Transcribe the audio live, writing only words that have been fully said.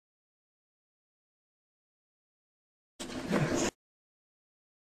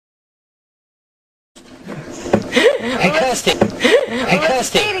Kirsty. Hey,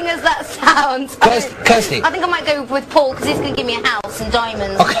 Kirsty. As feeling as that sounds. Kirsty. I think I might go with Paul because he's going to give me a house and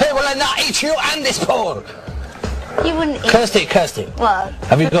diamonds. Okay, well then I'll eat you and this Paul. You wouldn't eat. Kirsty. What?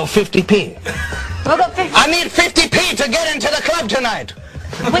 Have you got 50p? I've got 50. I need 50p to get into the club tonight.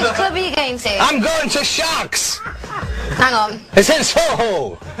 Which club are you going to? I'm going to Sharks. Hang on. It's in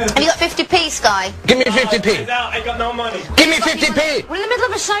Soho. Have you got 50p, Sky? Give me 50p. I ain't got no money. Give me 50p. We're in the middle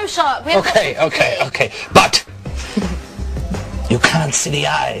of a show, Shark. We haven't got 50p. Okay. But you can't see the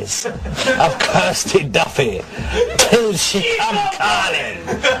eyes of Kirsty Duffy till she come calling.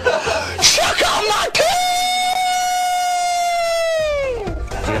 Suck on my teeth!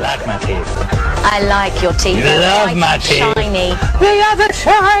 Do you like my teeth? I like your teeth. You love my teeth. Shiny. They are the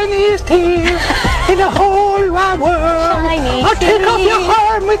shiniest teeth in the whole wide world. Shiny I'll take off your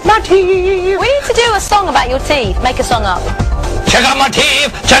arm with my teeth. We need to do a song about your teeth. Make a song up. Check out my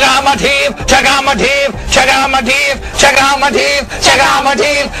teeth, check out my teeth, check out my teeth, check out my teeth, check out my teeth, check out my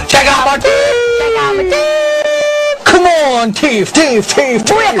teeth, check out my teeth. Check out my teeth. Come on, teeth.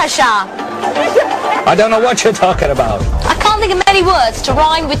 Booyakasha. I don't know what you're talking about. I can't think of many words to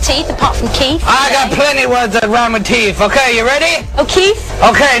rhyme with teeth apart from Keith. I got plenty words that rhyme with teeth. Okay, you ready? Oh, Keith?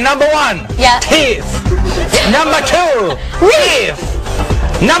 Okay, number 1. Yeah. Teeth. Number 2. Teeth.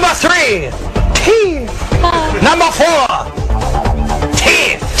 Number 3. Teeth. Number 4.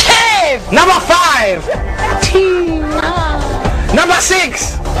 Teeth. Number 5. Teeth. Number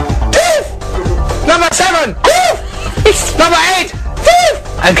 6. Teeth. Number 7. Teeth. Number 8.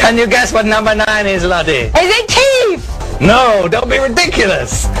 Teeth. And can you guess what number 9 is, Lottie? Is it Keith? No, don't be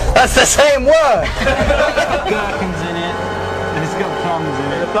ridiculous. That's the same word. Gherkins in it, and it's got plums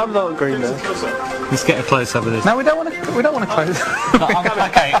in it. The plums aren't green though. Let's get a close up of this. No, we don't want to close.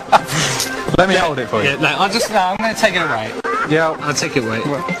 Okay. Let me hold it for you. Yeah, no, I'm going to take it away. Yeah. I'll take it away.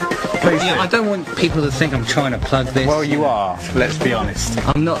 Please Yeah, do. I don't want people to think I'm trying to plug this. Well, you are. Let's be honest.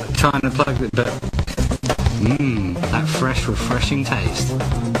 I'm not trying to plug it, but that fresh, refreshing taste.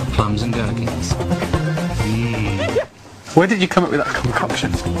 Plums and gherkins. Where did you come up with that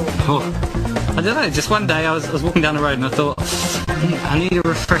concoction? Oh, I don't know, just one day I was walking down the road and I thought, I need a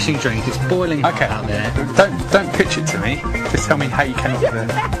refreshing drink. It's boiling hot out there. Don't pitch it to me. Just tell me how you came up with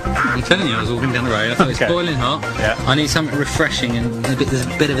it. I'm telling you, I was walking down the road. I thought it's boiling hot. Yeah. I need something refreshing and there's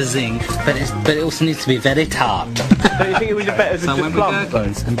a bit of a zing, but it also needs to be very tart. Don't you think it would be better if it So I was went just with plums?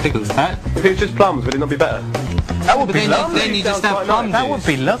 gherkins and pickles. Huh? If it was just plums, would it not be better? That would But be lovely. then you just have Sounds plum That juice. would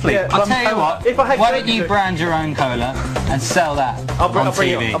be lovely. Yeah. I'll tell you what, If I had why don't gherkins- you brand your own cola and sell that I'll bring on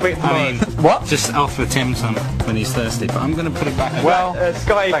TV? it- I'll bring it I mean, What? just offer Tim some when he's thirsty, but I'm going to put it back. Well,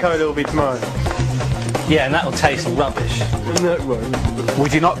 Sky thanks. Cola will be tomorrow. yeah, and that'll taste rubbish. No, it won't. we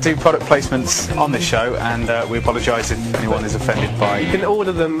do not do product placements on this show, and we apologise if anyone is offended by. You can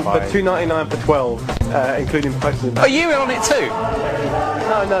order them for Right. $2.99 for 12, including postage. Are you in on it too?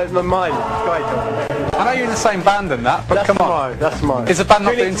 No, it's not mine. Sky Cola. I know you're in the same band and that, but That's come on. mine. That's mine. Is the band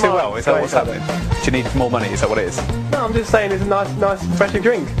not Doing doing it too tomorrow. well? Is that what's Sky happening? Do you need more money? Is that what it is? No, I'm just saying it's a nice, refreshing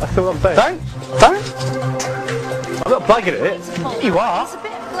drink. That's all I'm saying. Don't. I'm not plugging it. You are. It's a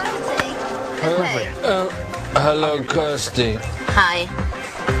bit floaty. Hello, Kirsty. Hi.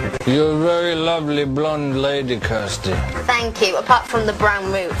 You're a very lovely blonde lady, Kirsty. Thank you. Apart from the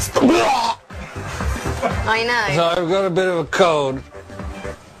brown roots. I know. So I've got a bit of a cold.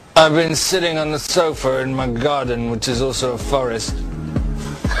 I've been sitting on the sofa in my garden, which is also a forest.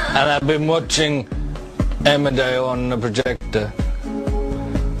 And I've been watching Emmerdale on the projector.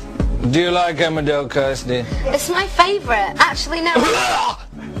 Do you like Emmerdale, Kirsty? It's my favourite. Actually, no.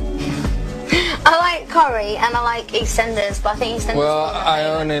 I like Corrie and I like EastEnders, but I think EastEnders Well, is my I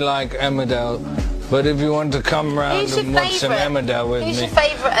favourite. only like Emmerdale. But if you want to come round Who's your and watch some favourite? Emmerdale with Who's me, your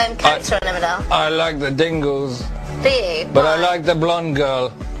favourite character on Emmerdale? I like the Dingles. Do you? But I Why? like the blonde girl.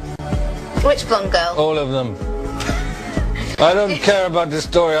 Which blonde girl? All of them. I don't care about the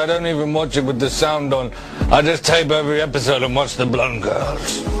story. I don't even watch it with the sound on. I just tape every episode and watch the blonde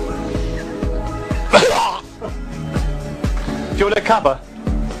girls. Do you want a cuppa?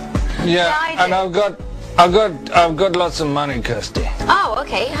 Yeah, I and do. I've got lots of money, Kirsty. Oh,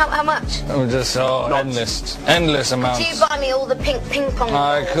 okay. How much? Just endless Do amounts. you buy me all the ping pong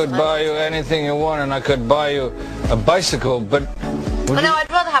I balls? could buy you anything you want, and I could buy you a bicycle, but Oh, no, I'd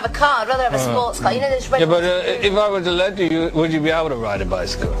rather have a car. I'd rather have a sports car. You know those red yeah, but ones? if I were to let you, would you be able to ride a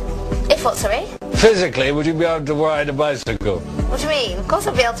bicycle? If what, sorry? Physically, would you be able to ride a bicycle? What do you mean? Of course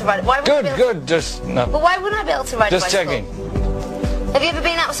I'd be able to ride it. Why wouldn't I be able Good. Just no. But why wouldn't I be able to ride a Just bicycle? checking. Have you ever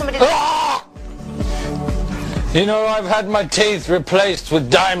been out with somebody that... You know, I've had my teeth replaced with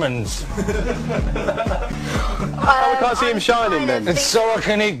diamonds. I can't see him shining then. It's so I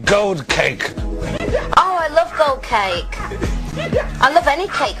can eat gold cake. Oh, I love gold cake. I love any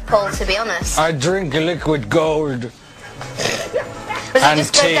cake, Paul, to be honest. I drink liquid gold. Does it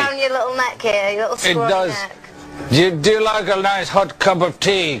just go down your little neck here, your little scrawny neck? Do you like a nice hot cup of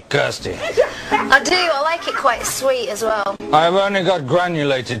tea, Kirsty? I do, I like it quite sweet as well. I've only got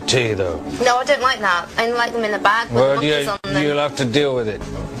granulated tea, though. No, I don't like that. I only like them in a bag with monkeys on them. You'll have to deal with it.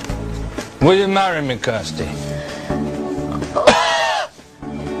 Will you marry me, Kirsty?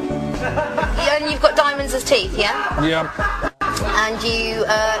 And you've got diamonds as teeth, yeah? Yeah. And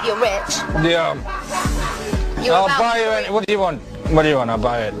you're rich? Yeah. I'll buy you any, what do you want? What do you want? I'll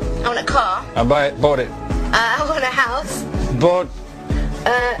buy it. I want a car. I'll buy it. Bought it. I want a house. Bought.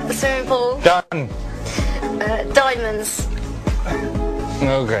 A swimming pool. Done. Diamonds.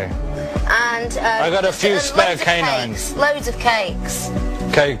 Okay. And I got a few spare canines. Loads of cakes.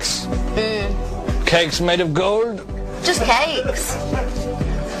 Cakes. Cakes made of gold? Just cakes.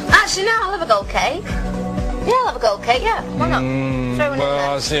 Actually, no, I'll have a gold cake. Yeah, I'll have a gold cake, yeah. Why not? Throw one in there.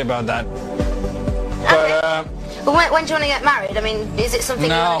 I'll see about that. Okay. But, when do you want to get married? I mean, is it something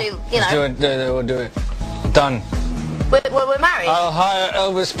you want to do, you know? We'll do it. Done. We're married? I'll hire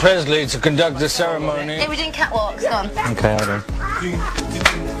Elvis Presley to conduct the ceremony. Yeah, we're doing catwalks, go on. Okay, hold on.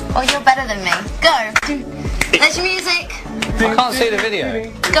 Oh, you're better than me. Go. There's your music. I can't see the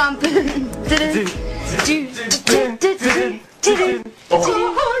video. Go on.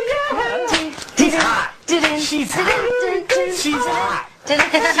 She's hot. She's hot. She's hot.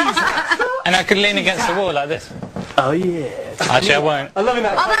 And I could lean against the wall like this. Oh yeah. Actually, I won't. I'm loving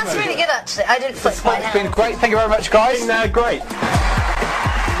that. Oh, that's really good actually. I didn't flip by now. It's been great. Thank you very much, guys. It's been great.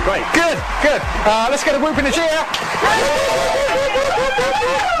 Great. Good. Let's get a whoop in the cheer.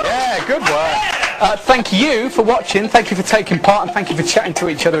 Yeah, good work. Thank you for watching, thank you for taking part, and thank you for chatting to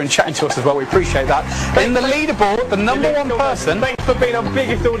each other and chatting to us as well. We appreciate that. In the leaderboard, the number one person... Thanks for being our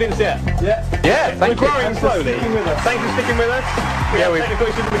biggest audience yet. Yeah, thank you. We're growing slowly. Thanks for sticking with us. We had technical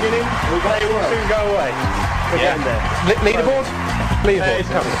issues at the beginning. They will soon go away. We're getting there. Leaderboard? Leaderboard.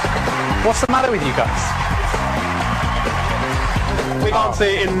 It's coming. What's the matter with you guys? We can't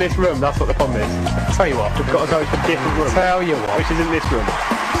see it in this room, that's what the problem is. Tell you what. We've got to go to a different room. Tell you what. Which is in this room.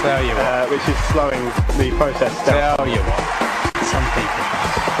 Tell you what. Which is slowing the process down. Tell you what. Some people.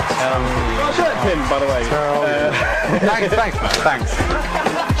 Tell you Got a shirt pin, by the way. Thanks, man. Thanks.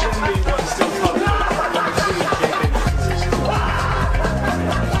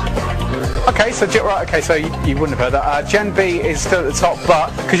 Okay, so you wouldn't have heard that. Gen B is still at the top,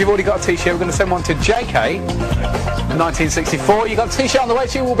 but because you've already got a T-shirt, we're going to send one to JK, 1964. You got a T-shirt on the way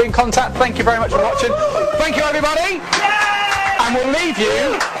to you. We'll be in contact. Thank you very much for watching. Thank you, everybody. And we'll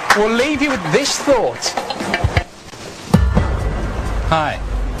leave you with this thought. Hi.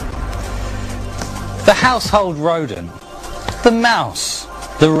 The household rodent, the mouse,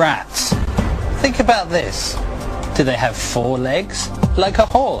 the rats. Think about this. Do they have 4 legs, like a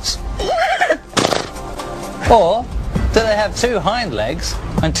horse? Or do they have 2 hind legs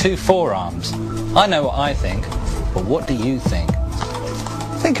and 2 forearms? I know what I think, but what do you think?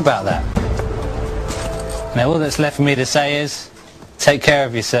 Think about that. Now all that's left for me to say is, take care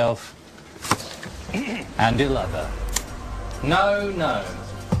of yourself and your lover. No, no.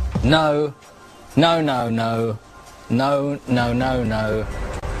 No. No, no, no. No, no, no, no.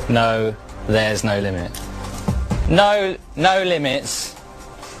 No, there's no limit. No limits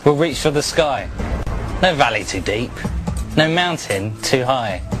will reach for the sky. No valley too deep. No mountain too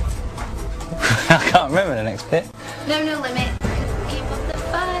high. I can't remember the next bit. No limit. Keep up the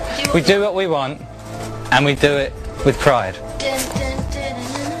fight. We do what we want, and we do it with pride.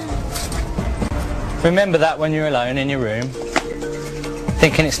 Remember that when you're alone in your room,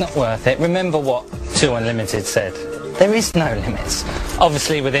 thinking it's not worth it. Remember what 2 Unlimited said. There is no limits,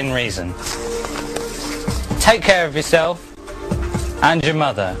 obviously within reason. Take care of yourself and your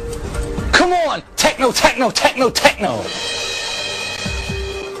mother. Come on! Techno, techno, techno, techno!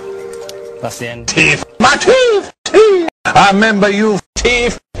 That's the end. Teeth. My teeth! Teeth! I remember you,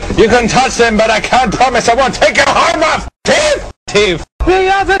 teeth. You can touch them, but I can't promise I won't take your arm off. Teeth! Teeth. We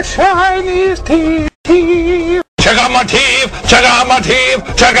are the Chinese teeth. Teeth. Check out my teeth. Check out my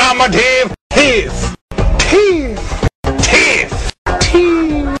teeth. Check out my teeth. Teeth. Teeth. Teeth.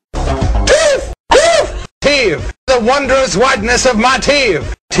 Teeth. Teeth. Teeth. Teeth. The wondrous whiteness of my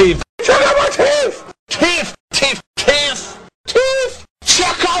teeth. Teeth. Check out my teeth. Teeth. Teeth. Teeth. Teeth.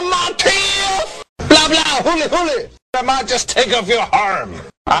 Check out my teeth. Blah blah. Hooly hooly. I might just take off your arm.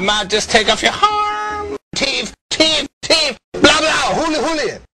 I might just take off your arm. Teeth. Teeth. Teeth. Blah blah. Hooly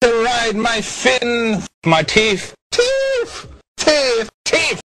hooly. To ride my fin. My teeth. Teeth. Teeth. Teeth.